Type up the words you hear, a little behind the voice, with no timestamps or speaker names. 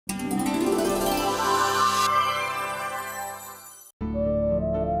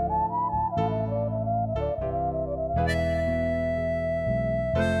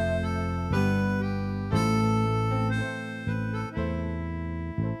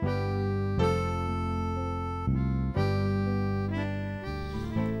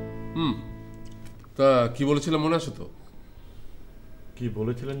তা কি বলেছিলাম মনে আছে তো? কি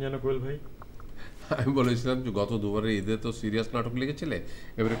বলেছিলেন যেন কোয়েল ভাই? আমি বলেছিলাম যে গত দুবারের ঈদে তো সিরিয়াস নাটক লিখেছিলে,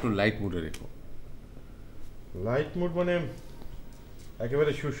 এবার একটু লাইট মুডে রেখো। লাইট মুড মানে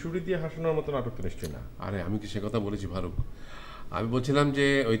একেবারে সুরসুরি দিয়ে হাসানোর মতো নাটক তো নিশ্চয়ই না। আরে আমি কি সে কথা বলেছি ফারুক? আমি বলছিলাম যে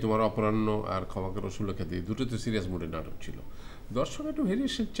ওই তোমার অপরাহ্ন আর ক্ষমাকে রসুল্লাকে দিয়ে দুটো তো সিরিয়াস মুডের নাটক ছিল, দর্শক একটু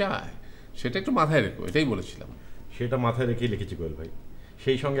ভেরিয়েশন চায়, সেটা একটু মাথায় রেখো, এটাই বলেছিলাম। সেটা মাথায় রেখেই লিখেছি কোয়েল ভাই।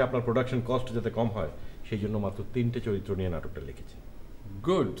 সেই সঙ্গে আপনার প্রোডাকশন কস্ট যাতে কম হয় সেই জন্য মাত্র 3টে চরিত্র নিয়ে নাটকটা লিখেছি।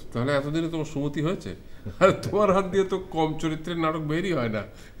 গুড, তাহলে এতদিনে তোমার সুমতি হয়েছে। আর তোমার হাত দিয়ে তো কম চরিত্রের নাটক বেরই হয় না।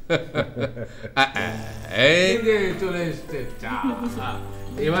 এই যে চলে এসছে চা,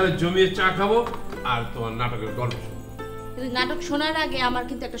 এবারে জমিয়ে চা খাবো আর তোমার নাটকের গল্প শুনবো। নাটক শোনার আগে আমার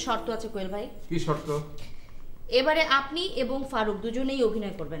কিন্তু একটা শর্ত আছে কোয়েল ভাই। কি শর্ত? এবারে আপনি এবং ফারুক দুজনেই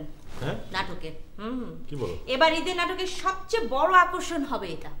অভিনয় করবেন নাটকে। কি বলো? এবার ঈদের নাটকের সবচেয়ে বড় আকর্ষণ হবে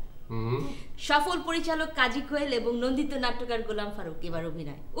এটা। সফল পরিচালক কাজী কোয়েল এবং নন্দিত নাট্যকার গোলাম ফারুক এবার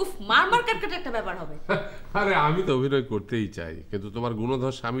অভিনয়। উফ, মারমার কাটকাট একটা ব্যাপার হবে। আরে আমি তো অভিনয় করতেই চাই, কিন্তু তোমার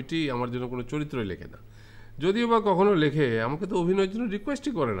গুণধর স্বামীটি আমার জন্য কোনো চরিত্রই লেখে না। যদিও বা কখনো লেখে, আমাকে তো অভিনয়ের জন্য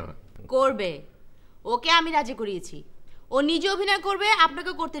রিকোয়েস্টই করে না। করবে, ওকে আমি রাজি করিয়েছি। ও নিজে অভিনয় করবে,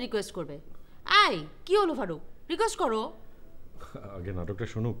 আপনাকে করতে রিকোয়েস্ট করবে। আই কি হলো ফারুক, রিকোয়েস্ট করো। আগে নাটকটা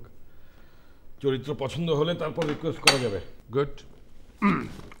শুনুক, চরিত্র পছন্দ হলে তারপর রিকোয়েস্ট করা যাবে। গুড,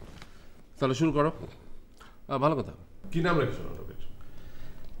 তাহলে শুরু করো। ভালো কথা, কি নাম রেখেছো নাটকের?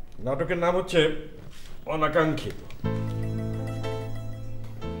 নাটকের নাম হচ্ছে অনাকাঙ্ক্ষিত।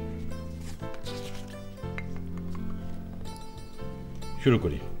 শুরু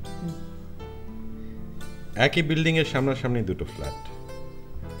করি। একই বিল্ডিং এর সামনাসামনি দুটো ফ্ল্যাট,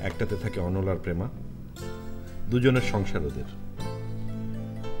 একটাতে থাকে অনল আর প্রেমা, দুজনের সংসার ওদের।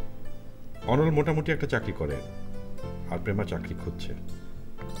 অনল মোটামুটি একটা চাকরি করে আর প্রেমা চাকরি খুঁজছে।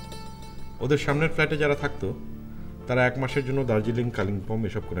 ওদের সামনের ফ্ল্যাটে যারা থাকতো তারা 1 মাসের জন্য দার্জিলিং, কালিম্পং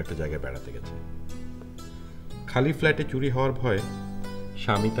এসব কোনো একটা জায়গায় বেড়াতে গেছে। খালি ফ্ল্যাটে চুরি হওয়ার ভয়ে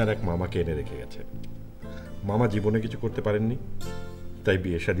স্বামী তার এক মামাকে এনে রেখে গেছে। মামা জীবনে কিছু করতে পারেননি, তাই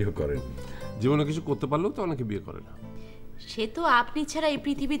বিয়ে শাদিও করেননি। জীবনে কিছু করতে পারলেও তো অনেকে বিয়ে করে না। সে তো আপনি ছাড়া এই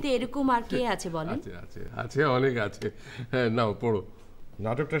পৃথিবীতে এরকম আর কে আছে বলেন? আছে আছে আছে, অনেক আছে। হ্যাঁ, নাও পড়ো।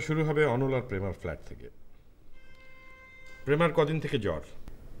 নাটকটা শুরু হবে অনল আর প্রেমার ফ্ল্যাট থেকে। প্রেমার কদিন থেকে জ্বর।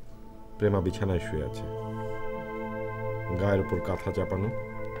 প্রেমা বিছানায় শুয়ে আছে, গায়ের উপর কাঁথা চাপানো।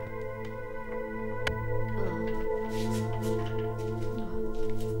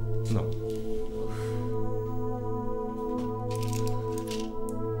 না,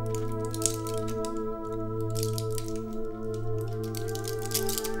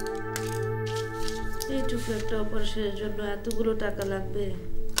 এইটুকু একটা অপারেশনের জন্য এতগুলো টাকা লাগবে,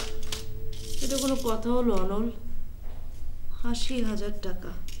 এটা কোনো কথা হলো অনল? ৮০,০০০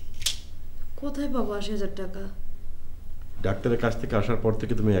 টাকা কোথায় পাবো? ৮০,০০০ টাকা? ডাক্তারের কাছ থেকে আসার পর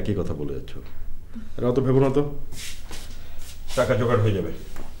থেকে তুমি একই কথা বলে যাচ্ছ। আর অত ভেবো না তো, টাকা জোগাড় হয়ে যাবে।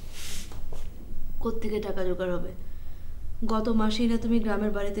 কোত্থেকে টাকা জোগাড় হবে? গত মাসেই না তুমি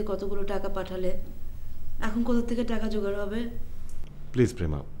গ্রামের বাড়িতে কতগুলো টাকা পাঠালে, এখন কোথা থেকে টাকা জোগাড় হবে? প্লিজ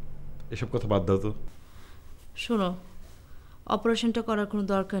প্রেমা, এসব কথা বাদ দাও তো। শোনো, অপারেশনটা করার কোনো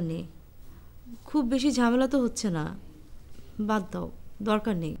দরকার নেই, খুব বেশি ঝামেলা তো হচ্ছে না, বাদ দাও,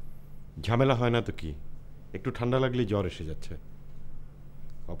 দরকার নেই। ঝামেলা হয় না তো কি, একটু ঠান্ডা লাগলেই জ্বর এসে যাচ্ছে।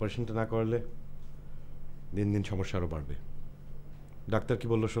 অপারেশনটা না করলে দিন দিন সমস্যা আরও বাড়বে। ডাক্তার কি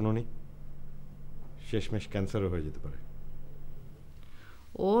বললো শোনোনি? শেষমেশ ক্যান্সারও হয়ে যেতে পারে।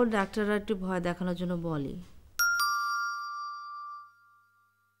 ও ডাক্তাররা একটু ভয় দেখানোর জন্য বলি।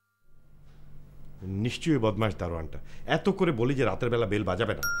 নিশ্চয়ই বদমাশ দারোয়ানটা। এত করে বলি যে রাতের বেলা বেল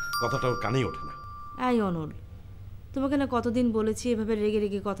বাজাবে না, কথাটা ওর কানেই ওঠে না। এই অনল, তোমাকে না কতদিন বলেছি এভাবে রেগে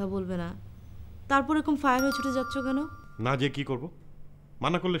রেগে কথা বলবে না, তারপর এরকম ফায়ার হয়ে ছুটে যাচ্ছ কেন? না যে কি করব,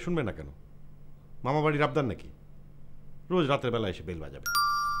 মানা করলে শুনবে না কেন? মামা বাড়ির আবদার নাকি রোজ রাতের বেলা এসে বেল বাজাবে?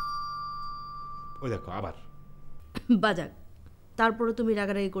 ওই দেখো আবার বাজাক, তারপরে তুমি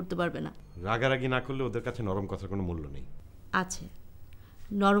রাগারাগি করতে পারবে না। রাগারাগি না করলে ওদের কাছে নরম কথার কোনো মূল্য নেই। আছে,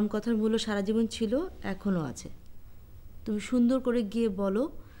 নরম কথার মূল্য সারা জীবন ছিল, এখনও আছে। তুমি সুন্দর করে গিয়ে বলো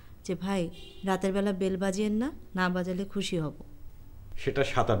যে ভাই রাতের বেলা বেল বাজিয়েন না, না বাজালে খুশি হব। সেটা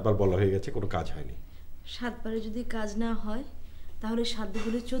 7-8 বার বলা হয়ে গেছে, কোনো কাজ হয়নি। 7 বারে যদি কাজ না হয় তাহলে 7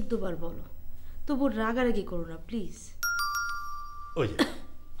 দুগুণে 14 বার বলো, তবু রাগারাগি করো না প্লিজ। ওই যে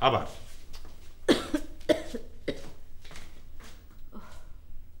আবার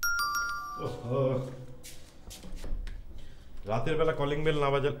রাতের বেলা কলিং বেল না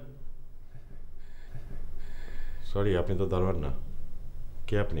বাজাল। সরি, আপনি তো দারোয়ান না।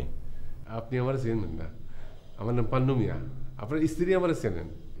 কে আপনি? আপনি আমার চেনেন না, আমার নাম পান্নু মিয়া। আপনার স্ত্রী আমার চেনেন।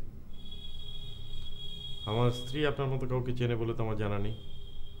 আমার স্ত্রী আপনার মতো কাউকে চেনে বলে তো আমার জানা নেই।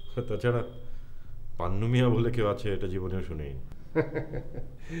 তাছাড়া পান্নু মিয়া বলে কেউ আছে এটা জীবনেও শুনেই।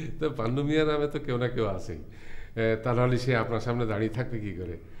 তো পান্নু মিয়া নামে তো কেউ না কেউ আছেই, তা নাহলে সে আপনার সামনে দাঁড়িয়ে থাকবে কি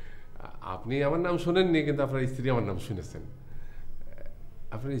করে? আপনি আমার নাম শোনেননি, কিন্তু আপনার স্ত্রী আমার নাম শুনেছেন।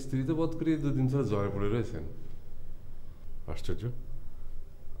 আপনার স্ত্রী তো বোধ করি 2 দিন ধরে জ্বরে পড়ে রয়েছেন। আশ্চর্য,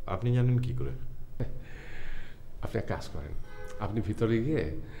 আপনি জানেন কি করে? আপনি এক কাজ করেন, আপনি ভিতরে গিয়ে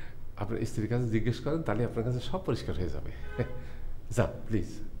আপনার স্ত্রীর কাছে জিজ্ঞেস করেন, তাহলে আপনার কাছে সব পরিষ্কার হয়ে যাবে। যা প্লিজ।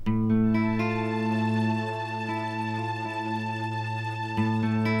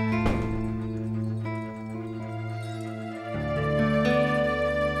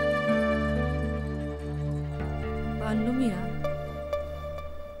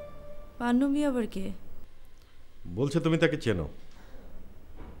 পান্নু মিয়া আবার কে? বলছে তুমি তাকে চেনো।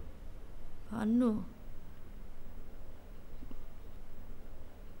 পান্নু?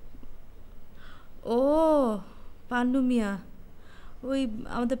 ও পান্নু মিয়া, ওই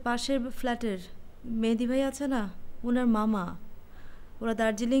আমাদের পাশের ফ্ল্যাটের মেহেদি ভাই আছে না, ওনার মামা। ওরা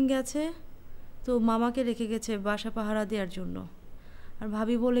দার্জিলিং গেছে, তো মামাকে রেখে গেছে বাসা পাহারা দেওয়ার জন্য। আর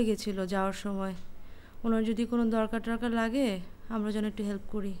ভাবি বলে গেছিল যাওয়ার সময় ওনার যদি কোনো দরকার লাগে আমরা যেন একটু হেল্প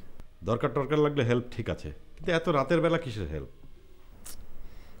করি। দরকার লাগলে হেল্প ঠিক আছে, কিন্তু এত রাতের বেলা কিসের হেল্প?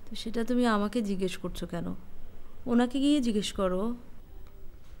 তো সেটা তুমি আমাকে জিজ্ঞেস করছো কেন? ওনাকে গিয়ে জিজ্ঞেস করো।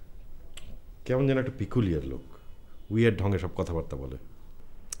 কেমন যেন একটা পিকুলিয়ার লোক, উইয়ার ঢঙ্গে সব কথাবার্তা বলে।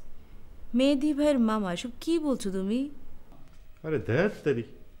 মেহেদি ভাইয়ের মামা, এসব কি বলছো তুমি? আরে দেখ তেরি,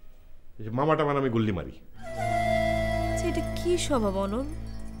 মামাটা মানে আমি গুল্লি মারি। এটা কি স্বভাব অনল?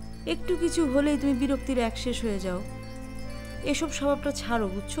 একটু কিছু হলেই তুমি বিরক্তির একশেষ হয়ে যাও। এসব স্বভাবটা ছাড়ো,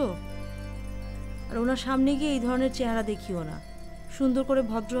 বুঝছো? আর ওনার সামনে গিয়ে এই ধরনের চেহারা দেখিও না। সুন্দর করে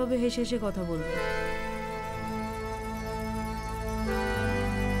ভদ্রভাবে হেসে হেসে কথা বলবে।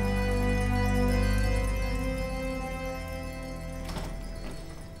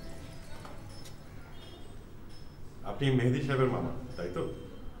 আপনি মেহেদি সাহেবের মামা, তাই তো?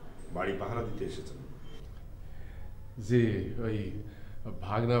 বাড়ি পাহারা দিতে এসেছেন? যে ওই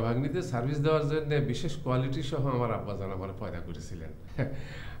ভাগনা ভাগ্নিদের সার্ভিস দেওয়ার জন্য বিশেষ কোয়ালিটি সহ আমার আব্বাজান আমার পয়দা করেছিলেন।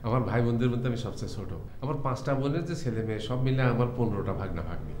 আমার ভাই বোনদের মধ্যে আমি সবচেয়ে ছোট। আমার 5টা বোনের যে ছেলে মেয়ে সব মিলে আমার 15টা ভাগনা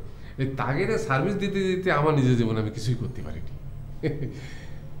ভাগ্নি। এই তাগেরে সার্ভিস দিতে দিতে আমার নিজের জীবনে আমি কিছুই করতে পারিনি।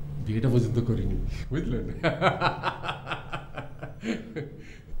 বিয়েটা পর্যন্ত করিনি, বুঝলেন?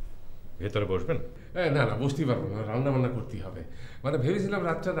 ভেতরে বসবেন? না বসতেই পারবো না, রান্না বান্না করতেই হবে। মানে ভেবেছিলাম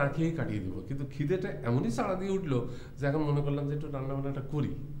রাতটা না খেয়েই কাটিয়ে দেবো, কিন্তু খিদেটা এমনই চাড়া দিয়ে উঠলো যে এখন মনে করলাম যে একটু রান্না বান্নাটা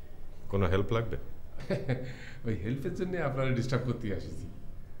করি। কোনো হেল্প লাগবে? ওই হেল্পের জন্য আপনারা ডিস্টার্ব করতে আসিছি।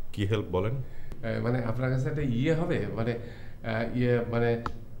 কি হেল্প বলেন? মানে আপনার কাছে একটা হবে, মানে মানে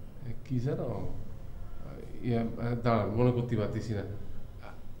কি জানো, দাঁড়ান, মনে করতে পারতেছি না।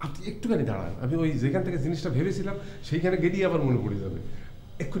 আপনি একটুখানি দাঁড়ান, আমি ওই যেখান থেকে জিনিসটা ভেবেছিলাম সেইখানে গেলেই আবার মনে পড়ে যাবে।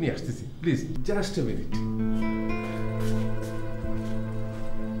 এক্ষুনি আসতেছি, প্লিজ, জাস্ট এ মিনিট।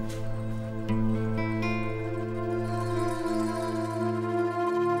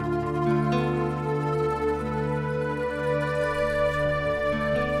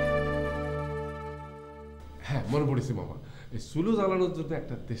 হ্যাঁ, মনে পড়েছে মামা, এই চুলো জ্বালানোর জন্য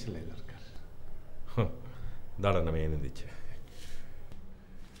একটা দেশলাই দরকার। দাঁড়ান, আমি এনে দিচ্ছি।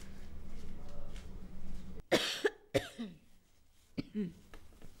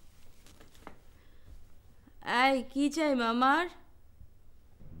 এই কি চাই মামার?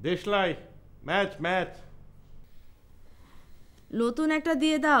 দেশলাই, ম্যাচ। নতুন একটা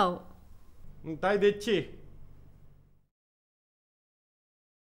দিয়ে দাও। তাই দিচ্ছি।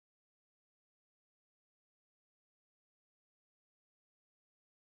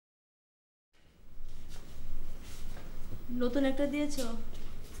 নতুন একটা দিয়েছো?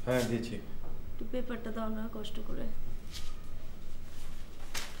 হ্যাঁ দিয়েছি। একটু পেপারটা দাও না, কষ্ট করে।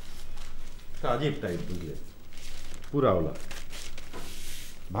 আজীব টাইপ, বুঝলে, পুরা ওলা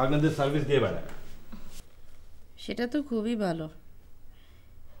ভাগনাদের সার্ভিস দিয়ে বেড়ায়। সেটা তো খুবই ভালো।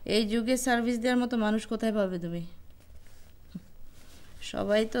 এই যুগে সার্ভিস দেওয়ার মতো মানুষ কোথায় পাবে তুমি?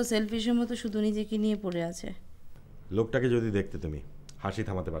 সবাই তো সেলফিশের মতো শুধু নিজেকে নিয়ে পড়ে আছে। লোকটাকে যদি দেখতে তুমি, হাসি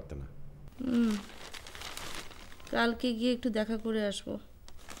থামাতে পারতে না। কালকে গিয়ে একটু দেখা করে আসবো।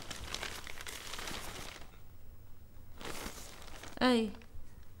 এই,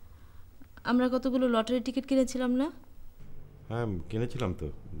 আমরা কতগুলো লটারি টিকিট কিনেছিলাম না? হ্যাঁ কিনেছিলাম তো।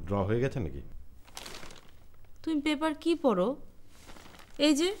 ড্র হয়ে গেছে নাকি? তুমি পেপার কি পড়ো?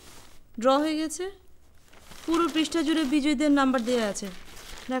 এই যে ড্র হয়ে গেছে, পুরো পৃষ্ঠা জুড়ে বিজয়ীদের নাম্বার দেওয়া আছে,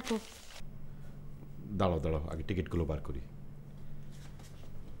 দেখো। দাঁড়াও, আগে টিকিটগুলো বার করি।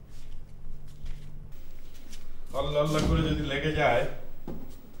 আল্লাহ আল্লাহ করে যদি লেগে যায়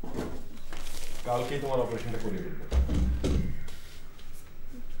কালকেই তোমার অপারেশনটা করে দেবো।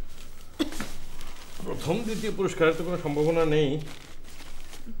 প্রথম দ্বিতীয় পুরস্কারের তো কোনো সম্ভাবনা নেই,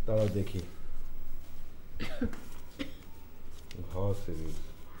 তারা দেখি। সিরিজ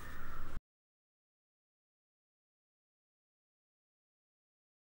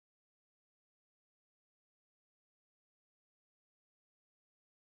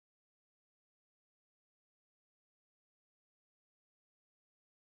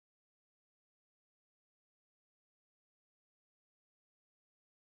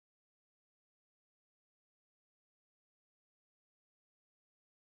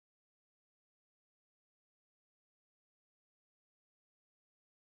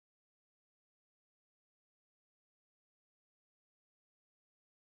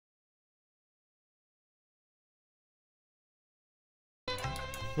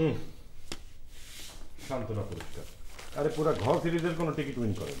সান্ত্বনা পুরস্কার। আরে পুরো ঘর সিরিজের কোনো টিকিট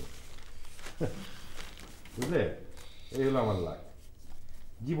উইন করেনি, বুঝলে? এই হলো আমার লাক।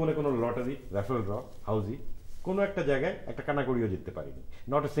 জীবনে কোনো লটারি, র্যাফেল ড্র, হাউজি কোনো একটা জায়গায় একটা কানাকড়িও জিততে পারিনি,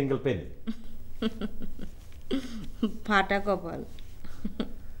 নট এ সিঙ্গেল পেন। ফাটা কপাল।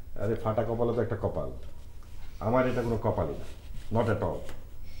 আরে ফাটা কপালও তো একটা কপাল, আমার এটা কোনো কপালই না, নট এট অল।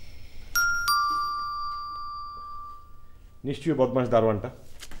 নিশ্চয়ই বদমাস দারোয়ানটা।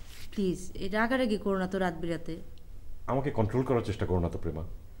 প্লিজ এই রাগারাগি করো না তো রাত বিরাতে। আমাকে কন্ট্রোল করার চেষ্টা করো না তো প্রেমা।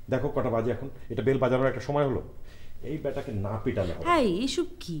 দেখো কটা বাজে এখন, এটা বেল বাজানোর একটা সময় হলো। এই ব্যাটাকে না পিটালে হবে। হ্যাঁ এইসব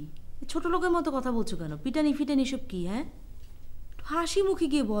কি ছোট লোকের মতো কথা বলছো কেন? পিটানি ফিটানি এসব কি? হ্যাঁ হাসি মুখে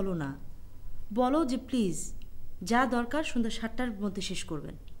গিয়ে বলো না, বলো যে প্লিজ যা দরকার সন্ধ্যা 7টার মধ্যে শেষ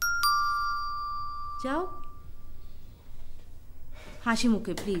করবেন। যাও হাসি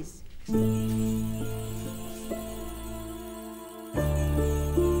মুখে প্লিজ।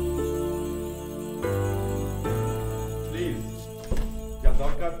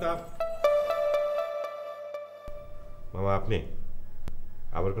 মামা আপনি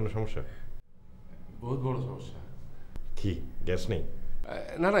আবার কোনো সমস্যা? বহুত বড় সমস্যা। কি গ্যাস নেই?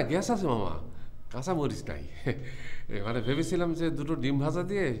 না না গ্যাস আছে মামা, কাঁচা মরিচ নাই। মানে ভেবেছিলাম যে দুটো ডিম ভাজা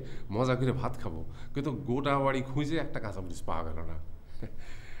দিয়ে মজা করে ভাত খাবো, কিন্তু গোটা বাড়ি খুঁজে একটা কাঁচা মরিচ পাওয়া গেল না।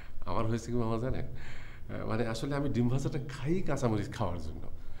 আমার হয়েছে কি মামা জানেন, মানে আসলে আমি ডিম ভাজাটা খাই কাঁচামরিচ খাওয়ার জন্য,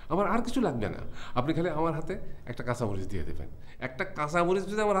 আমার আর কিছু লাগবে না। আপনি খালি আমার হাতে একটা কাঁচামরিচ দিয়ে দেবেন, একটা কাঁচামরিচ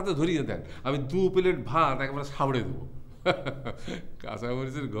যদি আমার হাতে ধরিয়ে দেন আমি 2 প্লেট ভাত একেবারে সাবড়ে দেবো।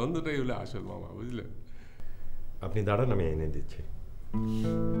 কাঁচামরিচের গন্ধটাই হলো আসল মামা, বুঝলেন? আপনি দাঁড়ান, আমি এনে দিচ্ছি।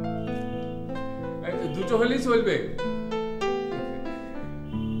 দুটো হলেই চলবে।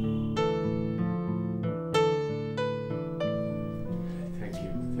 Thank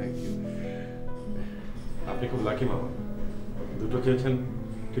you thank you. আপনি খুব লাকি মামা, দুটো চেয়েছেন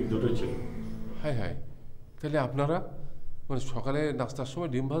ঠিক দুটোই ছিল। হ্যাঁ হ্যাঁ, তাহলে আপনারা মানে সকালে নাস্তার সময়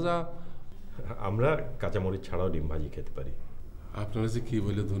ডিম ভাজা? আমরা কাঁচামরিচ ছাড়াও ডিম ভাজি খেতে পারি। আপনারা যে কী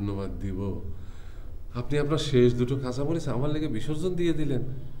বলে ধন্যবাদ দিব। আপনি আপনার শেষ দুটো কাঁচামরিচ আমার লেগে বিসর্জন দিয়ে দিলেন,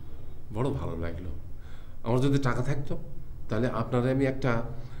 বড় ভালো লাগলো। আমার যদি টাকা থাকতো তাহলে আপনারা আমি একটা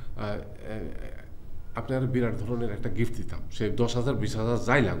আপনার বিরাট ধরনের একটা গিফট দিতাম, সে 10,000 20,000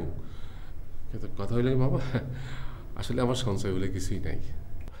 যাই লাগুক। কিন্তু কথা হইলে মামা আসলে আমার সঞ্চয় বলে কিছুই নাই।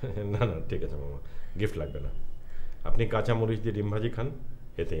 না না ঠিক আছে মামা, গিফট লাগবে না। আপনি কাঁচামরিচ দিয়ে ডিম ভাজি খান,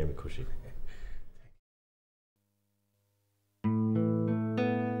 এতেই আমি খুশি।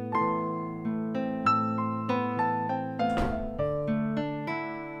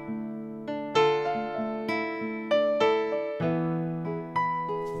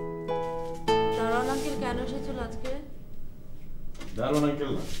 কেন এসেছিল আজকে? দারুণ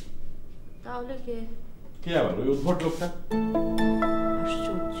আঙ্কেল না। তাহলে কে? কে আবার? ওই উদ্ভট লোকটা।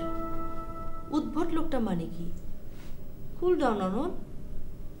 আশ্চর্য, উদ্ভট লোকটা মানে কি? কুল ডাউন অনল,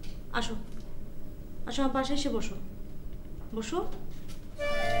 আসো আসো আমার পাশে এসে বসো, বসো।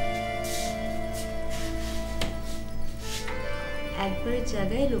 একবারের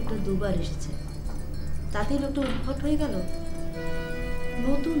জায়গায় লোকটা দুবার এসেছে, তাতেই লোকটা উদ্ভট হয়ে গেল।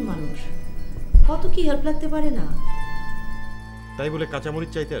 নতুন মানুষ, কত কি হেল্প লাগতে পারে না। তাই বলে কাঁচামরিচ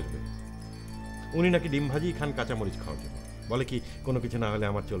চাইতে আসবে? উনি নাকি ডিম ভাজি খান কাঁচামরিচ খাওয়ার জন্য। বলে কি কোনো কিছু না হলে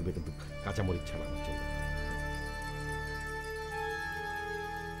আমার চলবে, কিন্তু কাঁচামরিচ ছাড়া আমার চলবে।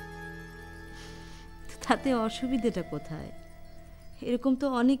 তাতে অসুবিধাটা কোথায়? এরকম তো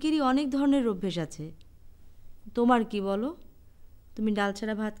অনেকেরই অনেক ধরনের অভ্যেস আছে। তোমার কি বলো? তুমি ডাল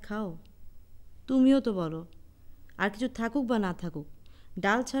ছাড়া ভাত খাও? তুমিও তো বলো আর কিছু থাকুক বা না থাকুক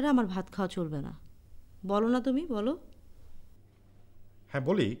ডাল ছাড়া আমার ভাত খাওয়া চলবে না, বলো না তুমি? বলো। হ্যাঁ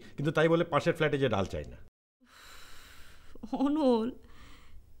বলি, কিন্তু তাই বলে পাশের ফ্ল্যাটে যে ডাল চাই না। অনল,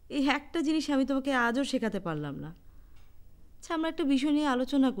 এই একটা জিনিস আমি তোমাকে আজও শেখাতে পারলাম না। আচ্ছা আমরা একটা বিষয় নিয়ে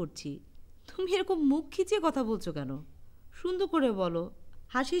আলোচনা করছি, তুমি এরকম মুখ খিচিয়ে কথা বলছো কেন? সুন্দর করে বলো,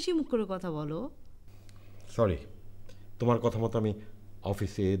 হাসি হাসি মুখ করে কথা বলো। সরি, তোমার কথা মতো আমি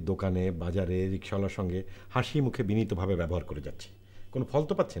অফিসে, দোকানে, বাজারে রিক্সাওয়ালার সঙ্গে হাসি মুখে বিনীতভাবে ব্যবহার করে যাচ্ছি, কোনো ফল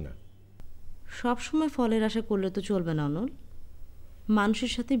তো পাচ্ছি না। সবসময় ফলের আশা করলে তো চলবে না অনল।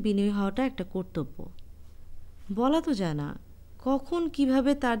 মানুষের সাথে বিনয়ী হওয়াটা একটা কর্তব্য। বলা তো যায় না কখন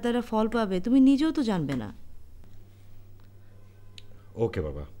কিভাবে তার দ্বারা ফল পাবে, তুমি নিজেও তো জানবে না। ওকে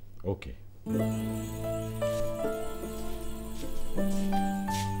বাবা, ওকে।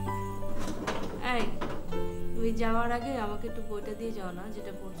 এই, তুমি যাওয়ার আগে আমাকে একটু বইটা দিয়ে যাও না,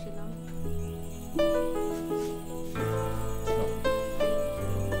 যেটা পড়ছিলাম।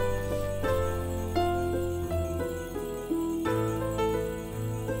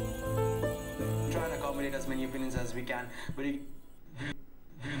 As many opinions as we can, but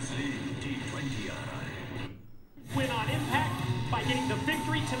win on impact by getting the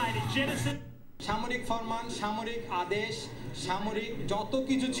victory tonight in Genesis. সামরিক ফরমান, সামরিক আদেশ, সামরিক যত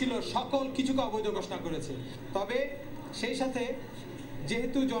কিছু ছিল সকল কিছুকে অবৈধ ঘোষণা করেছে। তবে সেই সাথে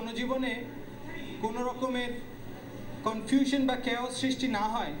যেহেতু জনজীবনে কোনো রকমের কনফিউশন বা কেওস সৃষ্টি না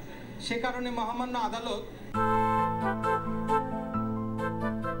হয়, সে কারণে মহামান্য আদালত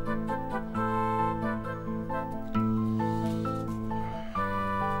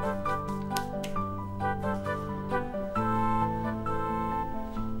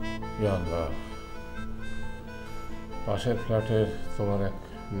পাশের ফ্ল্যাটের তোমার এক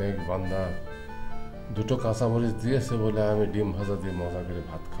নেক বান্দা দুটো কাঁচামরিচ দিয়েছে বলে আমি ডিম ভাজা দিয়ে মজা করে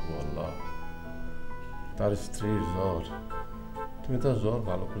ভাত খাবো। আল্লাহ, তার স্ত্রীর জ্বর, তুমি তার জ্বর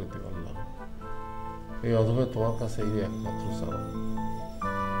ভালো করে দিও আল্লাহ। এই অধমে তোমার কাছে এই একমাত্র চাওয়া।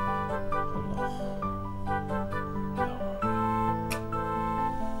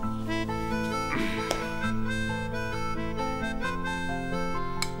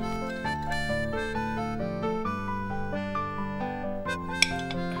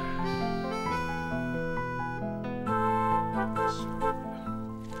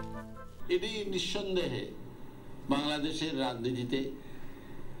 এটি নিঃসন্দেহে বাংলাদেশের রাজনীতিতে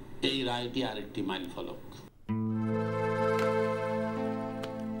এই রায়টি আরেকটি মাইলফলক।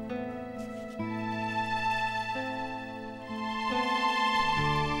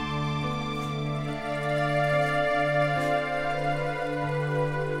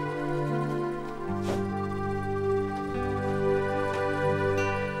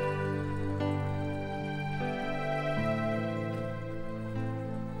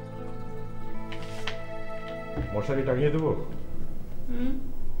 মশারি টাঙিয়ে দেবো?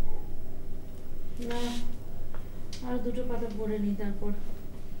 না, আর দুটো পাতা পরে নি তারপর।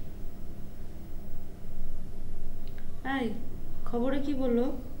 এই, খবরে কি বললো?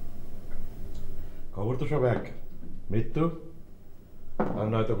 খবর তো সব এক, মৃত্যু আর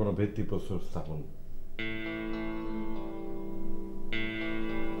নয়তো কোনো ভিত্তিপ্রস্তর স্থাপন।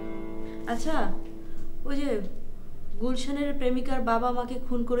 আচ্ছা, ওই যে গুলশানের প্রেমিকার বাবা মাকে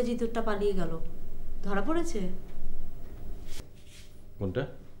খুন করে জিতুরটা পালিয়ে গেল, ধরা পড়েছে? কোনটা?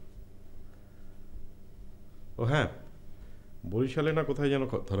 ও হ্যাঁ, বরিশালে না কোথায় যেন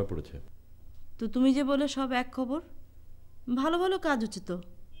ধরা পড়েছে। তো তুমি যে বলে সব এক খবর, ভালো ভালো কাজ হচ্ছে তো।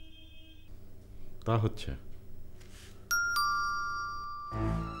 তা হচ্ছে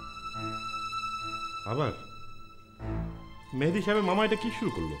আবার মেহেদী সাহেবের মামা এটা কি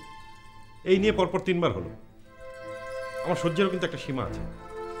শুরু করলো? এই নিয়ে পরপর 3 বার হলো। আমার সহ্যেরও কিন্তু একটা সীমা আছে।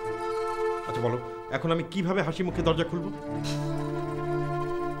 আচ্ছা বলো, এখন আমি কিভাবে হাসি মুখে দরজা খুলবো?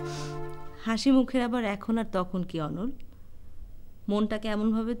 হাসি মুখের আবার এখন আর তখন কি অনল? মনটাকে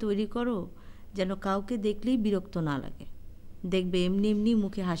এমনভাবে তৈরি করো যেন কাউকে দেখলেই বিরক্ত না লাগে। দেখবে এমনি এমনি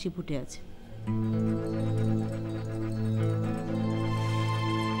মুখে হাসি ফুটে আছে।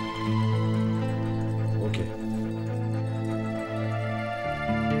 ওকে।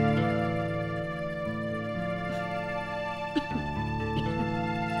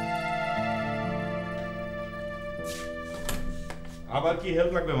 আবার কি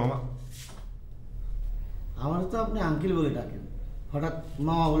হেল্প লাগবে মামা? আমার তো আপনি আঙ্কেল বলে ডাকেন, হঠাৎ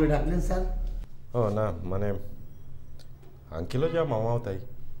মামা বলে ডাকলেন স্যার? ও না, মানে আঙ্কেলও যা মামাও তাই।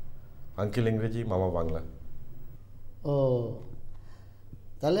 আঙ্কেল ইংরেজি, মামা বাংলা। ও,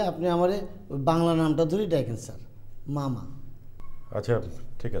 তাহলে আপনি আমারে ওই বাংলা নামটা ধরেই ডাকেন স্যার, মামা। আচ্ছা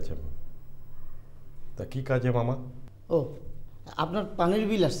ঠিক আছে। তা কি কাজে মামা? ও, আপনার পানির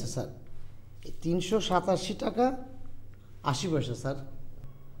বিল আসছে স্যার, 387 টাকা 80 পয়সা স্যার।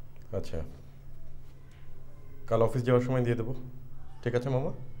 আচ্ছা, কাল অফিস যাওয়ার সময় দিয়ে দেবো, ঠিক আছে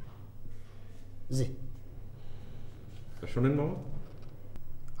মামা? জি। শোনেন মামা,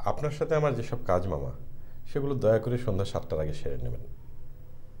 আপনার সাথে আমার যেসব কাজ মামা, সেগুলো দয়া করে সন্ধ্যা 7টার আগে সেরে নেবেন।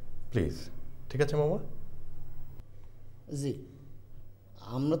 প্লিজ। ঠিক আছে মামা? জি,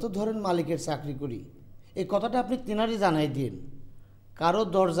 আমরা তো ধরেন মালিকের চাকরি করি, এই কথাটা আপনি তেনারই জানাই দিন। কারো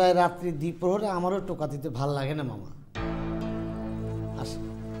দরজায় রাত্রি দ্বিপ্রহরে আমারও টোকা দিতে ভাল লাগে না মামা। আচ্ছা,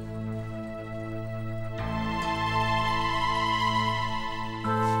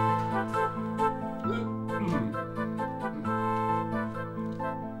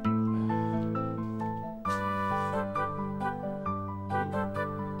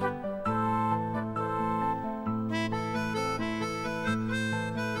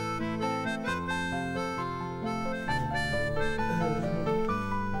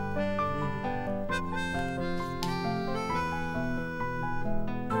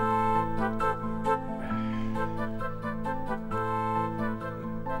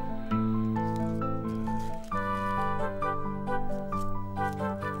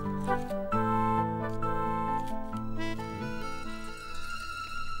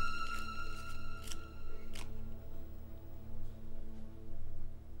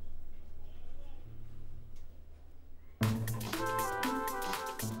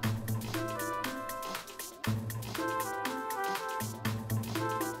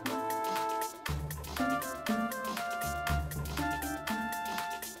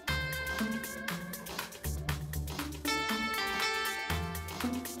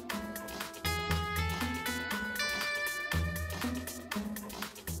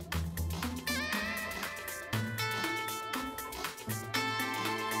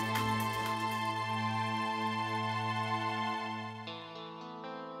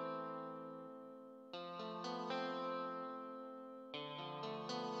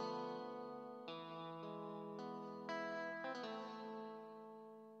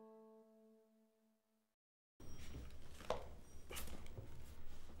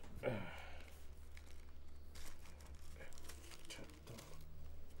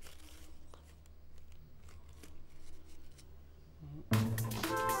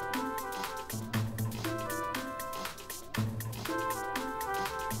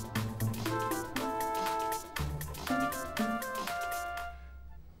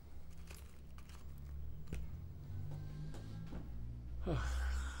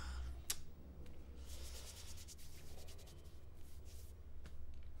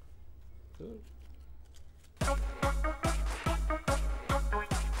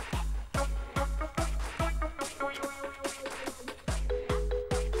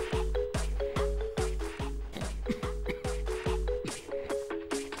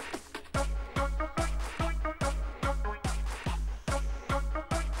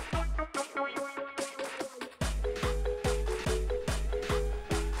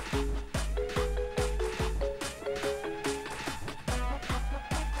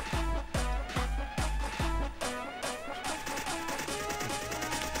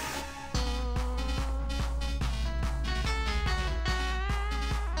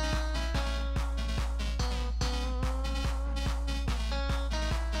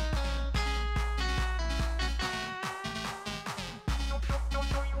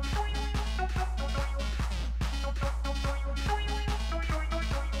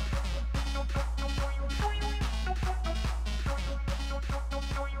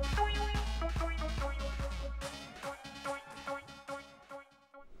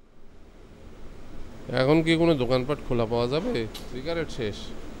 এখন কি কোনো দোকানপাট খোলা পাওয়া যাবে? সিগারেট শেষ।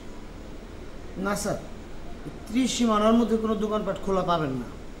 না স্যার, 30 সীমানার মধ্যে কোনো দোকানপাট খোলা পাবেন না।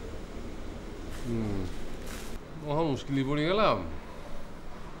 মহা মুশকিলে পড়ে গেলাম।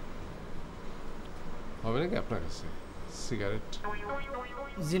 হবে নাকি আপনার কাছে সিগারেট?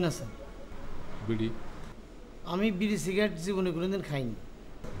 জি না স্যার। বিড়ি? আমি বিড়ি সিগারেট জীবনে কোনোদিন খাইনি।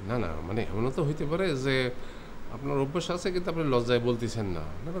 না না, মানে এমনও তো হইতে পারে যে আপনার অভ্যাস আছে কিন্তু আপনি লজ্জায় বলতেছেন না।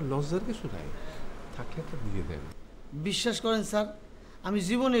 না লজ্জার কিছু নাই, থাকলে তো দিয়ে দেন। বিশ্বাস করেন স্যার, আমি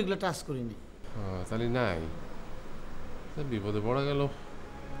জীবনে এগুলো টাচ করিনি। তাহলে নাই, বিপদে পড়া গেল।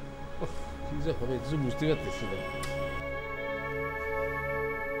 কি যে হবে কিছু বুঝতে পারতেছি না।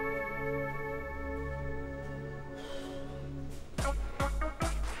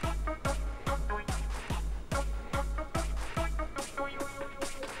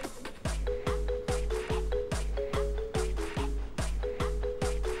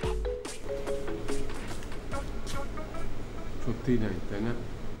 সত্যি নাই, তাই না?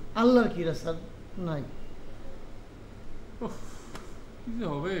 আল্লাহর কিরা স্যার, নাই। কি যে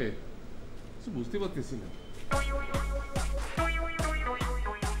হবে কিছু বুঝতে পারতেছি না।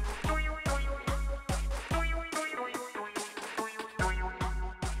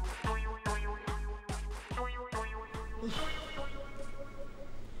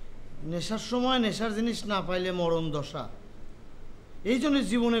 নেশার সময় নেশার জিনিস না পাইলে মরণ দশা। এই জন্য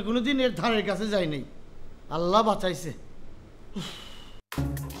জীবনে কোনোদিন এর ধারের কাছে যাই নাই। আল্লাহ বাঁচাইছে।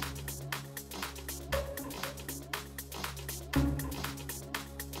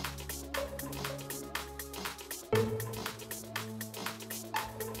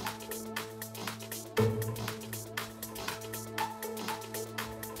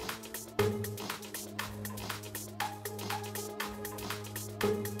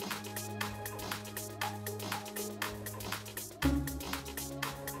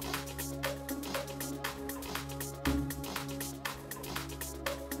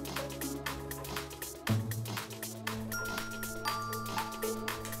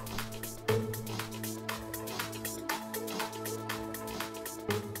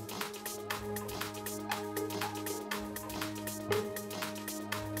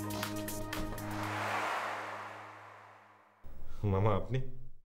 মামা আপনি?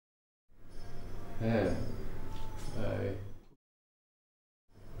 হ্যাঁ,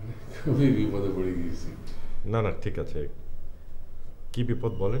 খুবই বিপদে পড়ে গিয়েছি। না না ঠিক আছে, কি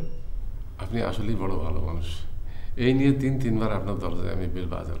বিপদ বলেন? আপনি আসলেই বড় ভালো মানুষ। এই নিয়ে তিনবার আপনার দরজায় আমি বেল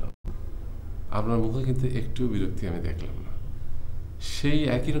বাজালাম, আপনার মুখে কিন্তু একটু বিরক্তি আমি দেখলাম না। সেই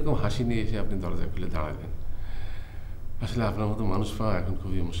একই রকম হাসি নিয়ে এসে আপনি দরজা খুলে দাঁড়ালেন। আসলে আপনার মতো মানুষ পাওয়া এখন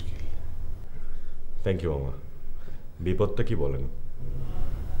খুবই মুশকিল। থ্যাংক ইউ মামা। বিপদটা কি বলেন?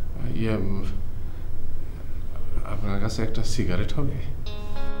 আপনার কাছে একটা সিগারেট হবে?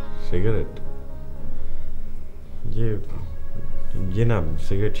 সিগারেট? যে না,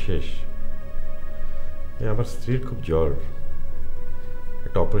 সিগারেট শেষ। আমার স্ত্রীর খুব জ্বর,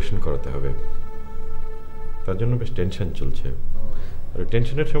 একটা অপারেশন করাতে হবে, তার জন্য বেশ টেনশন চলছে। আর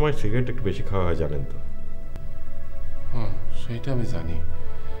টেনশনের সময় সিগারেট একটু বেশি খাওয়া হয়, জানেন তো? হ্যাঁ সেইটা আমি জানি,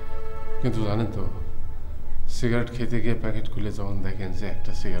 কিন্তু জানেন তো সিগারেট খেতে গিয়ে প্যাকেট খুলে যখন দেখেন যে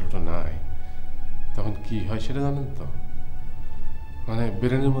একটা সিগারেটও নাই, তখন কি হয় সেটা জানেন তো? মানে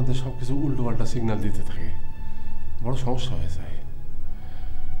ব্রেনের মধ্যে সব কিছু উল্টো পাল্টা সিগন্যাল দিতে থাকে, বড় সমস্যা হয়ে যায়।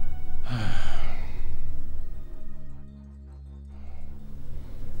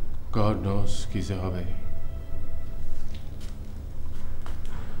 God knows কি যে হবে।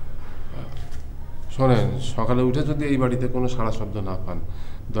 শোনেন, সকালে উঠে যদি এই বাড়িতে কোনো সাড়া শব্দ না পান,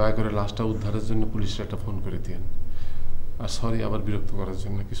 দয়া করে লাশটা উদ্ধারের জন্য পুলিশে একটা ফোন করে দিন। আর সরি আবার বিরক্ত করার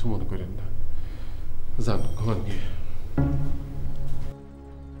জন্য, কিছু মনে করেন না। যান ঘুমান গিয়ে।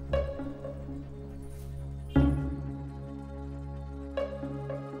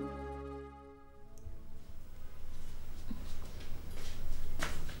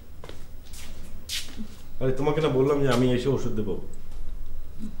 আরে তোমাকে না বললাম যে আমি এসে ওষুধ দেবো।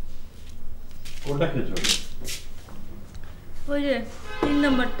 কোনটা খেয়েছো? ওই যে 3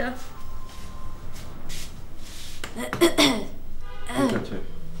 নাম্বারটা। ঠিক আছে,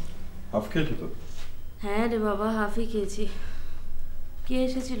 হাফ খেয়েছো তো? হ্যাঁ রে বাবা, হাফই খেয়েছি। কে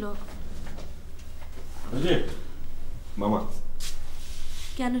এসেছিল? ওই যে মামা।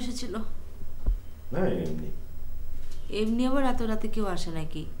 কেন এসেছিল? না এমনি। এমনি আবার এত রাতে কেউ আসে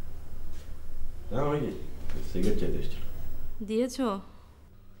নাকি? না ওই যে সিগারেট চাইতে এসেছিল। দিয়েছো?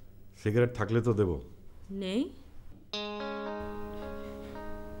 সিগারেট থাকলে তো দেবো। নেই?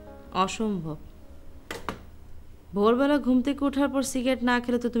 অসম্ভব। ভোরবেলা ঘুম থেকে ওঠার পর সিগারেট না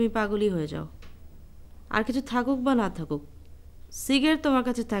খেলে তো তুমি পাগলই হয়ে যাও। আর কিছু থাকুক বা না থাকুক, সিগারেট তোমার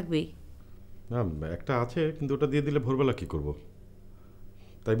কাছে থাকবেই। না একটা আছে, কিন্তু ওটা দিয়ে দিলে ভোরবেলা কি করব,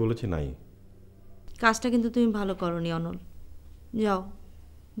 তাই বলেছি নাই। কাজটা কিন্তু তুমি ভালো করনি অনল। যাও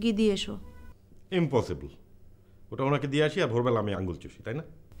গিয়ে দিয়ে এসো। ইম্পসিবল, ওটা ওনাকে দিয়ে আসি আর ভোরবেলা আমি আঙ্গুল চুষি, তাই না?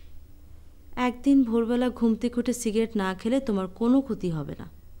 একদিন ভোরবেলা ঘুম থেকে উঠে সিগারেট না খেলে তোমার কোনো ক্ষতি হবে না।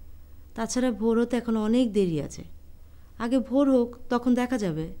 তাছাড়া ভোর হতে এখন অনেক দেরি আছে, আগে ভোর হোক তখন দেখা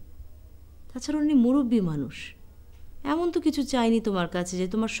যাবে। তাছাড়া উনি মুরব্বী মানুষ, এমন তো কিছু চাইনি তোমার কাছে যে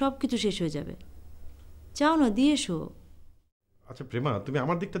তোমার সব কিছু শেষ হয়ে যাবে। চাও না, দিয়ে এসো। আচ্ছা প্রেমা, তুমি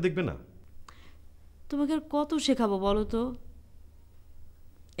আমার দিকটা দেখবে না? তোমাকে আর কত শেখাবো বলো তো।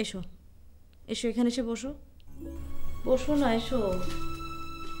 এসো এসো, এখানে এসে বসো। বসো না, এসো।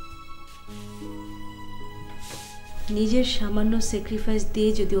 নিজের সামান্য স্যাক্রিফাইস দিয়ে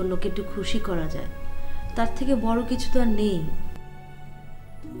যদি অন্যকে একটু খুশি করা যায়, তার থেকে বড় কিছু তো আর নেই।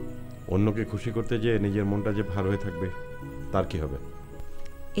 অন্যকে খুশি করতে যে নিজের মনটা যে ভার হয়ে থাকবে, তার কি হবে?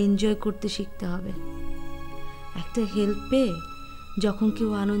 এনজয় করতে শিখতে হবে। একটা হেল্প পেয়ে যখন কেউ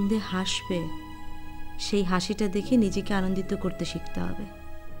আনন্দে হাসবে, সেই হাসিটা দেখে নিজেকে আনন্দিত করতে শিখতে হবে।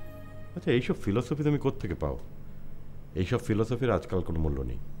 আচ্ছা এইসব ফিলসফি তুমি কোত্থেকে পাও? এইসব ফিলসফির আজকাল কোনো মূল্য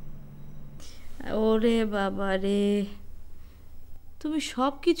নেই। ওরে বাবা রে, তুমি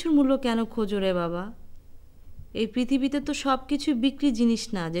সব কিছুর মূল্য কেন খোঁজো রে বাবা? এই পৃথিবীতে তো সব কিছু বিক্রি জিনিস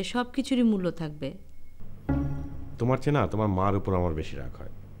না যে সব কিছুরই মূল্য থাকবে। তোমার চেয়ে না তোমার মার উপর আমার বেশি রাগ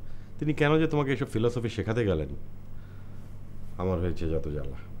হয়। তিনি কেন যে তোমাকে এসব ফিলসফি শেখাতে গেলেন, আমার হয়েছে যত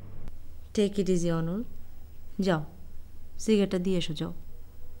জ্বালা। টেক ইট ইজি অনল, যাও সিগারেটটা দিয়ে এসো যাও।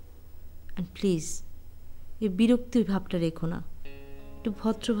 অ্যান্ড প্লিজ এই বিরক্তির ভাবটা রেখো না, একটু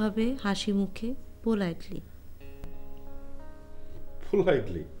ভদ্রভাবে হাসি মুখে পোলাইটলি।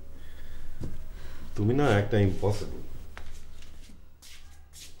 পোলাইটলি? তুমি না একটা ইম্পসিবল।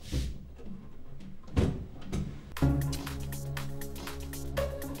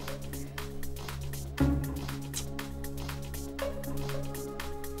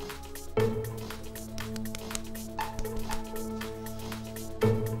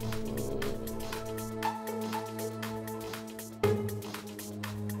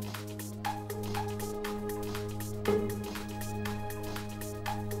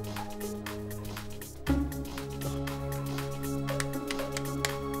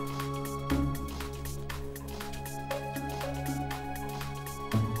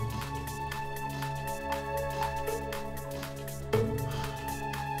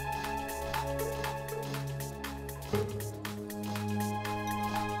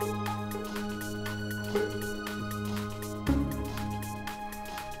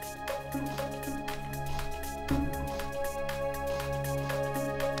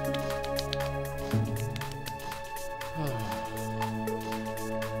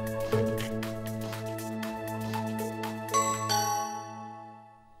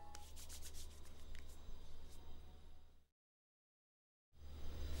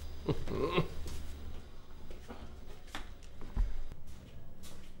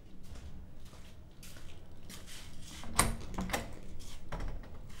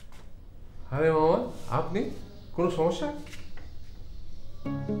 আরে মামা, আপনি কোনো সমস্যা?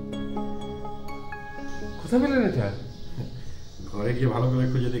 কোথায় পেলেন এটা? ঘরে গিয়ে ভালো করে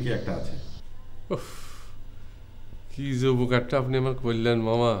খুঁজে দেখি একটা আছে। কি যে উপকারটা আপনি আমার করলেন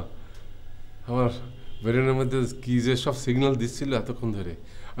মামা। আমার ব্রেনের মধ্যে কি যে সব সিগন্যাল দিচ্ছিল এতক্ষণ ধরে,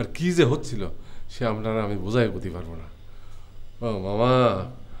 আর কি যে হচ্ছিল সে আপনারা আমি বোঝাই করতে পারবো না। ও মামা,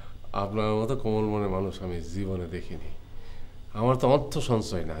 আপনার মতো কোমল মনে মানুষ আমি জীবনে দেখিনি। আমার তো অর্থ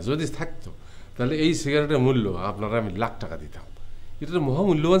সঞ্চয় না, যদি থাকতো তাহলে এই সিগারেটের মূল্য আপনারা আমি লাখ টাকা দিতাম। এটা তো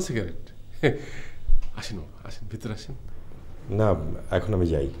মহামূল্যবান সিগারেট। আসেন আসেন, ভিতরে আসেন। না, এখন আমি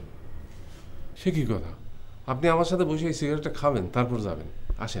যাই। সে কি কথা? আপনি আমার সাথে বসে এই সিগারেটটা খাবেন, তারপর যাবেন।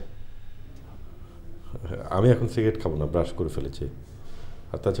 আসেন। আমি এখন সিগারেট খাবো না, ব্রাশ করে ফেলেছি।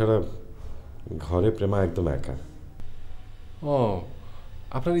 আর তাছাড়া ঘরে প্রেমা একদম একা। ও,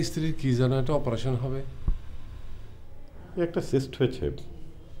 আপনার স্ত্রীর কি যেন একটা অপারেশন হবে? একটা সিস্ট হয়েছে,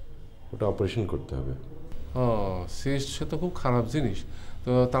 ওটা অপারেশন করতে হবে। ও, সিস্ট সে তো খুব খারাপ জিনিস।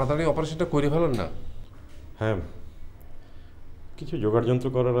 তো তাড়াতাড়ি অপারেশনটা করে ফেলেন না। হ্যাঁ, কিছু জোগাড় যন্ত্র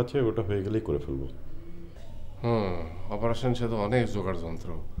করার আছে, ওটা হয়ে গেলেই করে ফেলবো। অপারেশন সে তো অনেক জোগাড় যন্ত্র।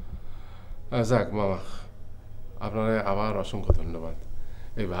 যাক মামা, আপনারা আবার অসংখ্য ধন্যবাদ।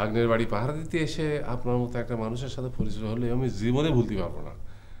 এই ভাগ্নের বাড়ি পাহারা দিতে এসে আপনার মতো একটা মানুষের সাথে পরিচয় হলে আমি জীবনে ভুলতে পারবো না।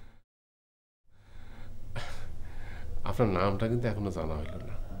 আপনার নামটা কিন্তু এখনো জানা হইল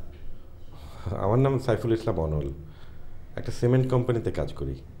না। আমার নাম সাইফুল ইসলাম অনল, একটা সিমেন্ট কোম্পানিতে কাজ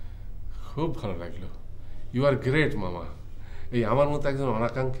করি। খুব ভালো লাগলো। ইউ আর গ্রেট মামা। এই আমার মতো একজন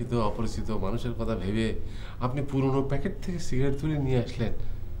অনাকাঙ্ক্ষিত অপরিচিত মানুষের কথা ভেবে আপনি পুরনো প্যাকেট থেকে সিগারেট তুলে নিয়ে আসলেন।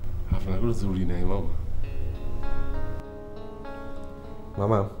 আপনার কোনো জুড়ি নাই মামা।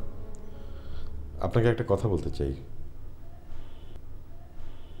 মামা, আপনাকে একটা কথা বলতে চাই।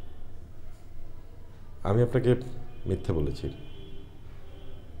 আমি আপনাকে মিথ্যা বলেছি।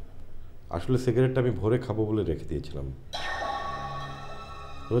 আসলে সিগারেটটা আমি ভোরে খাবো বলে রেখে দিয়েছিলাম।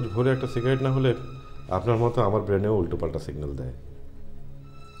 রোজ ভোরে একটা সিগারেট না হলে আপনার মতো আমার ব্রেনেও উল্টোপাল্টা সিগন্যাল দেয়।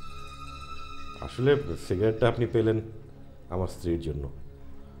 আসলে সিগারেটটা আপনি পেলেন আমার স্ত্রীর জন্য,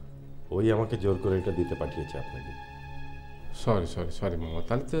 ওই আমাকে জোর করে এটা দিতে পাঠিয়েছে আপনাকে। সরি সরি সরি মামা,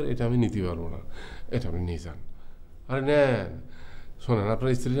 তাহলে তো এটা আমি নিতে পারবো না। এটা আপনি নিয়ে যান। আরে নেন, শোনেন, আপনার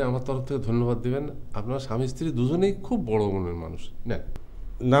স্ত্রী আমার তরফ থেকে ধন্যবাদ দেবেন। আপনার স্বামী স্ত্রী দুজনেই খুব বড় মনের মানুষ। নেন।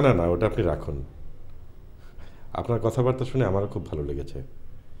 না না না, ওটা আপনি রাখুন। আপনার কথাবার্তা শুনে আমারও খুব ভালো লেগেছে।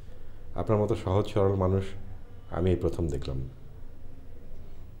 আপনার মতো সহজ সরল মানুষ আমি এই প্রথম দেখলাম।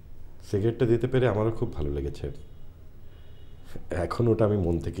 সিগারেটটা দিতে পেরে আমারও খুব ভালো লেগেছে। এখন ওটা আমি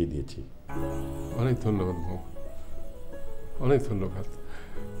মন থেকেই দিয়েছি। অনেক ধন্যবাদ মামা, অনেক ধন্যবাদ।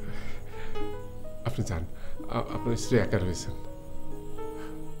 আপনি যান, আপনার স্ত্রী একা রয়েছেন।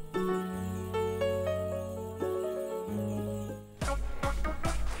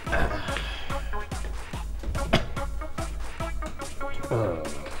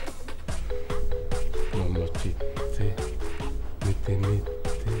 চিত্তে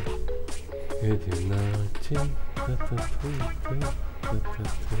নিতে নিতে নাচে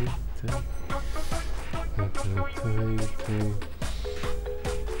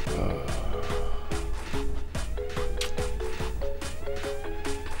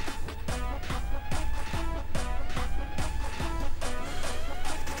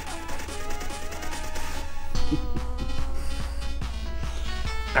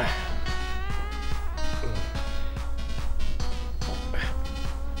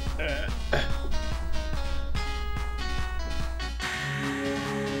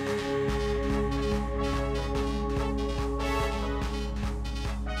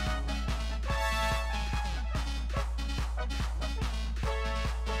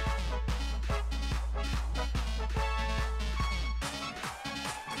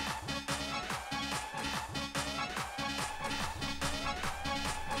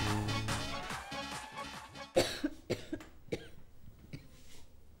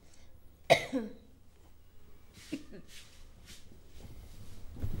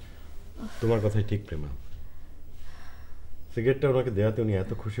তোমার কথাই ঠিক প্রেমা। সিগারেটটা ওনাকে দেওয়াতে উনি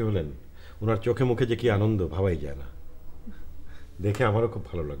এত খুশি হলেন, ওনার চোখে মুখে যে কি আনন্দ ভাবাই যায় না। দেখে আমারও খুব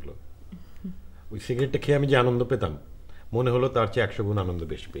ভালো লাগলো। ওই সিগারেটটা খেয়ে আমি যে আনন্দ পেতাম, মনে হলো তার চেয়ে 100 গুণ আনন্দ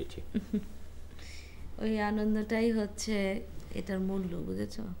বেশি পেয়েছি। ওই আনন্দটাই হচ্ছে এটার মূল্য,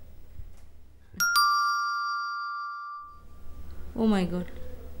 বুঝেছ? ও মাই গড,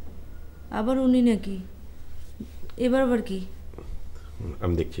 আবার উনি নাকি? এবার আবার কি?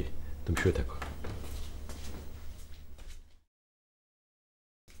 আমি দেখছি, তুমি শুয়ে থাকো।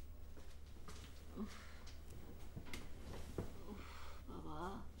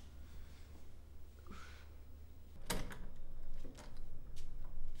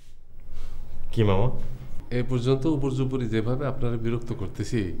 কি মামা, এই পর্যন্ত উপর্যুপরি যেভাবে আপনারা বিরক্ত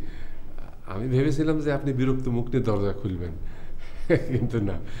করতেছি, আমি ভেবেছিলাম যে আপনি বিরক্ত মুখ নিয়ে দরজা খুলবেন, কিন্তু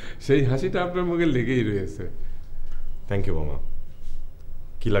না, সেই হাসিটা আপনার মুখে লেগেই রয়েছে। থ্যাংক ইউ মামা।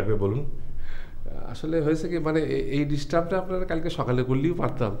 কি লাগবে বলুন। আসলে হয়েছে কি, মানে এই ডিস্টার্বটা আপনারা কালকে সকালে করলেও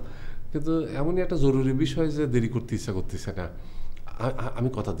পারতাম, কিন্তু এমনই একটা জরুরি বিষয় যে দেরি করতে ইচ্ছা করতেছে না। আমি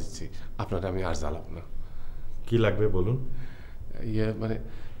কথা দিচ্ছি আপনারা আমি আর জ্বালাব না। কি লাগবে বলুন। ইয়ে মানে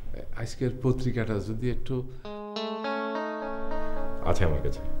আজকের পত্রিকাটা যদি একটু। আছে আমার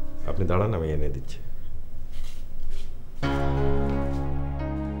কাছে, আপনি দাঁড়ান, আমি এনে দিচ্ছি।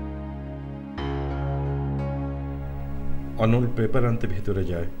 অনল পেপার আনতে ভেতরে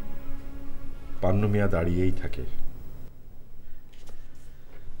যায়, পান্নু মিয়া দাঁড়িয়েই থাকে।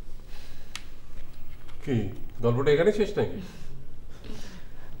 কি গল্পটা এখানে শেষ নাকি?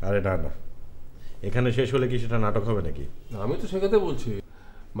 আরে না না, এখানে শেষ হলে কি সেটা নাটক হবে নাকি? আমি তো সেখানে বলছি,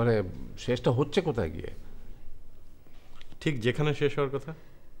 মানে শেষটা হচ্ছে কোথায় গিয়ে? ঠিক যেখানে শেষ হওয়ার কথা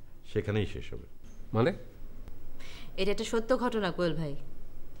সেখানেই শেষ হবে। মানে এটা একটা সত্য ঘটনা কোয়েল ভাই।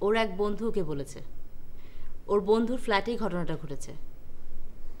 ওর এক বন্ধু ওকে বলেছে, ওর বন্ধুর ফ্ল্যাটেই ঘটনাটা ঘটেছে।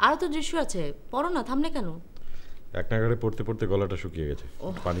 আরও তো দৃশ্য আছে, পড়ো না, থামলে কেন? এক নাগাড়ে পড়তে পড়তে গলাটা শুকিয়ে গেছে,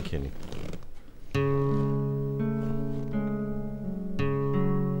 পানি খেয়ে নি।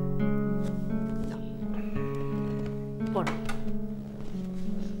 পড়ো।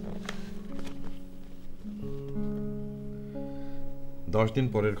 10 দিন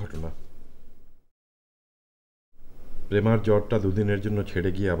পরের ঘটনা। প্রেমার জ্বরটা 2 দিনের জন্য ছেড়ে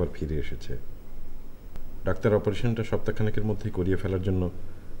গিয়ে আবার ফিরে এসেছে। ডাক্তার অপারেশনটা সপ্তাহখানেকের মধ্যেই করিয়ে ফেলার জন্য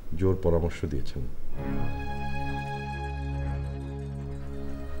জোর পরামর্শ দিয়েছেন।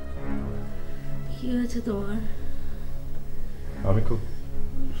 কি হয়েছে তোমার? আমি খুব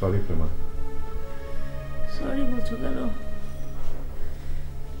সরি প্রেমা। সরি বলছো কেন?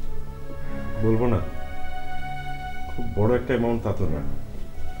 বলবো না, খুব বড় একটা অ্যামাউন্ট তা তো না,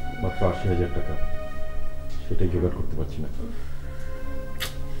 মাত্র 80,000 টাকা, সেটাই জোগাড় করতে পারছি না।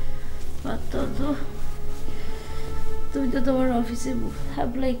 পারতো তো, তুমি তো তোমার অফিসে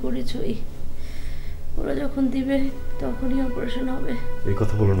অ্যাপ্লাই করেছই, ওরা যখন দিবে তখনই অপারেশন হবে। এই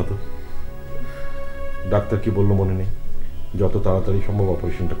কথা বলো না তো। ডাক্তার কি বললো মনে নেই? যত তাড়াতাড়ি সম্ভব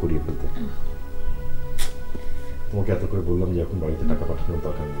অপারেশনটা করিয়ে ফেলতে। তোমাকে এত করে বললাম যে এখন বাড়িতে টাকা পাঠানোর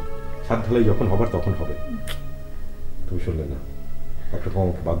দরকার নেই, ছাদ ঢালাই যখন হবার তখন হবে। তুমি শুনলে না, একটা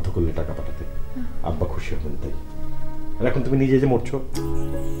আমাকে বাধ্য করলে টাকা পাঠাতে, আব্বা খুশি হবেন তাই। আর এখন তুমি নিজে যে মরছো।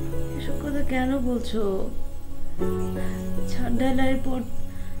 এসব কথা কেন বলছো? ছাদ ঢালাইয়ের পর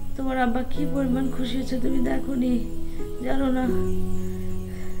তোমার আব্বা কি পরিমাণ খুশি হয়েছে তুমি দেখোনি, জানো না?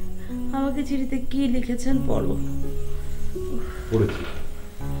 আমাকে চিঠিতে কি লিখেছেন পড়ো। পড়েছি,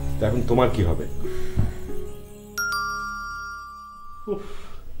 এখন তোমার কি হবে?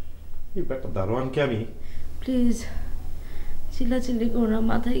 এই ব্যাপারটা দারোয়ানকে আমি। প্লিজ চিল্লাচিল্লি করো না,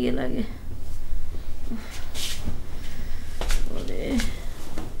 মাথায় গিয়ে লাগে।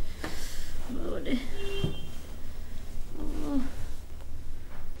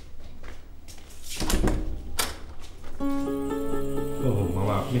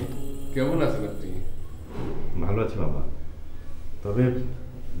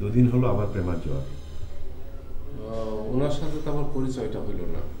 দুদিন হলো আবার প্রেমার জ্বর। ওনার সাথে তো আমার পরিচয়টা হইল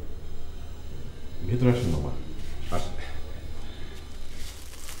না। ভেতরে আসুন মামা। আসেন।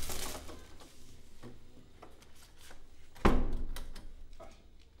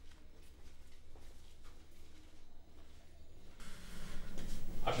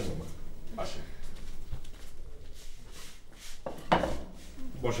 আসেন মামা, আসেন।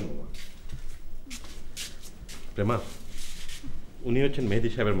 বসেন মামা। প্রেমা, উনি হচ্ছেন মেহেদি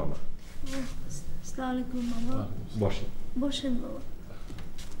সাহেবের মামা। আসসালামু আলাইকুম মামা। বসেন। বসেন বাবা।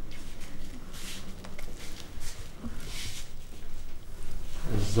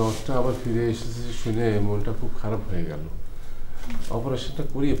 জ্বরটা আবার ফিরে এসেছে শুনে মনটা খুব খারাপ হয়ে গেল। অপারেশনটা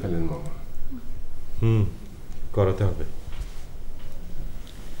করিয়ে ফেলেন মামা। করাতে হবে।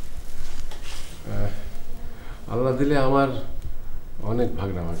 আল্লাহ দিলে আমার অনেক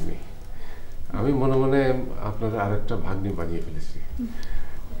ভাগনা ভাগ্নি। আমি মনে মনে আপনার আরেকটা ভাগ্নি বানিয়ে ফেলেছি।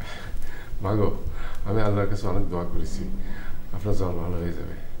 মাগো, আমি আল্লাহর কাছে অনেক দোয়া করেছি আপনার জ্বর ভালো হয়ে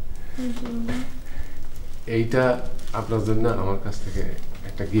যাবে। এইটা আপনার জন্য আমার কাছ থেকে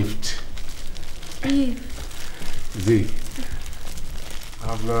একটা গিফট। জি,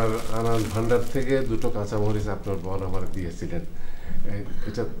 আপনার আনাজ ভান্ডার থেকে 2টো কাঁচা মরিচ আপনার বোন আমার দিয়েছিলেন।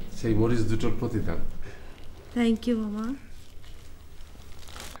 এটা সেই মরিচ 2টোর প্রতিদান। থ্যাংক ইউ মামা।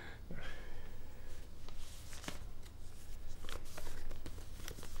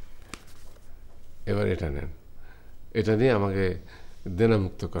 এবার এটা নেন, এটা নিয়ে আমাকে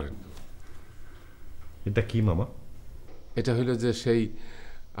দেনামুক্ত করেন। এটা কি মামা? এটা হইল যে সেই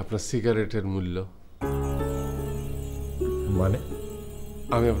আপনার সিগারেটের মূল্য। মানে?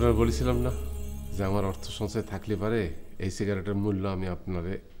 আমি আপনার বলেছিলাম না যে আমার অর্থ সঞ্চয় থাকলে পারে এই সিগারেটের মূল্য আমি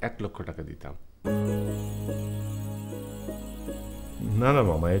আপনারে 1 লক্ষ টাকা দিতাম। না না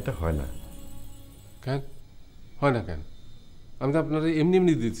মামা, এটা হয় না। কেন হয় না? কেন? আমি তো আপনার এমনি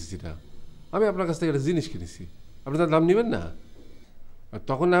এমনি দিতেছি না। আমি আপনার কাছ থেকে একটা জিনিস কিনেছি, আপনি তার দাম নেবেন না?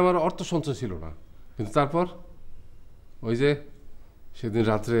 তখন না আমার অর্থ সঞ্চয় ছিল না, কিন্তু তারপর ওই যে সেদিন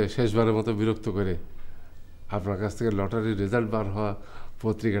রাত্রে শেষবারের মতো বিরক্ত করে আপনার কাছ থেকে লটারির রেজাল্ট বার হওয়া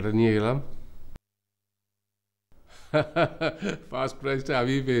পত্রিকাটা নিয়ে গেলাম। ফার্স্ট প্রাইজটা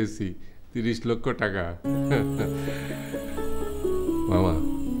আমি পেয়েছি, 30 লক্ষ টাকা। মামা,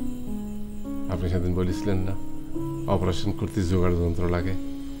 আপনি সেদিন বলেছিলেন না অপারেশন করতে জোগাড় যন্ত্র লাগে।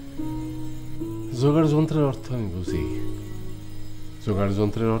 জোগাড় যন্ত্রের অর্থ আমি বুঝি। জোগাড়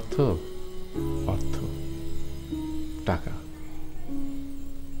যন্ত্রের অর্থ অর্থ, টাকা।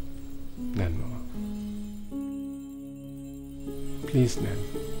 নেন মামা, প্লিজ নেন।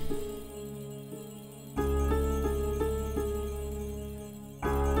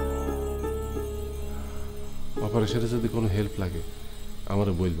 অপারেশনে যদি কোনো হেল্প লাগে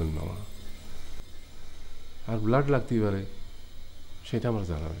আমারও বলবেন মামা। আর ব্লাড লাগতেই পারে, সেটা আমার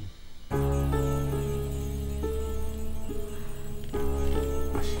জানাবেন।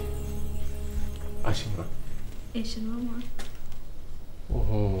 আসি মা। এসেন মামা।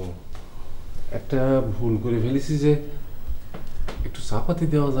 ওহো, একটা ভুল করে ফেলেছি যে একটু চাপাতি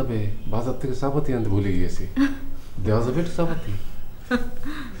দেওয়া যাবে। বাজার থেকে চাপাতি আনতে ভুলে গিয়েছি। দেওয়া যাবে একটু চাপাতি?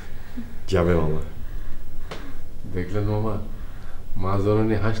 যাবে মামা। দেখলেন মামা, মা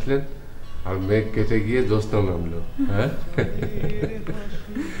জননী হাসলেন আর মেঘ কেটে গিয়ে জ্যোৎস্না নামলো। হ্যাঁ,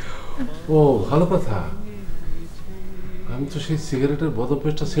 ও ভালো কথা। আমি তো সেই সিগারেটের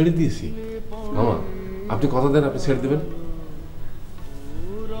বদভ্যাসটা ছেড়ে দিয়েছি। মামা, আপনি কথা দেন আপনি ছেড়ে দেবেন?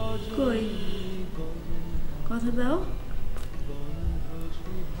 কই কথা দাও,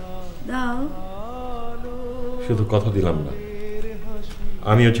 দাও। শুধু কথা দিলাম না,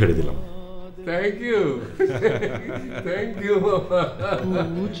 আমিও ছেড়ে দিলাম। থ্যাংক ইউ, থ্যাংক ইউ মামা।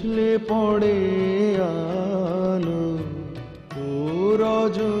 উছলে পড়ে আলো ও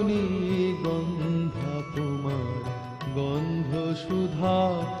রজনী গন্ধা, তোমার গন্ধ সুধা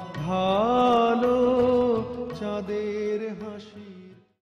ভালো চাঁদের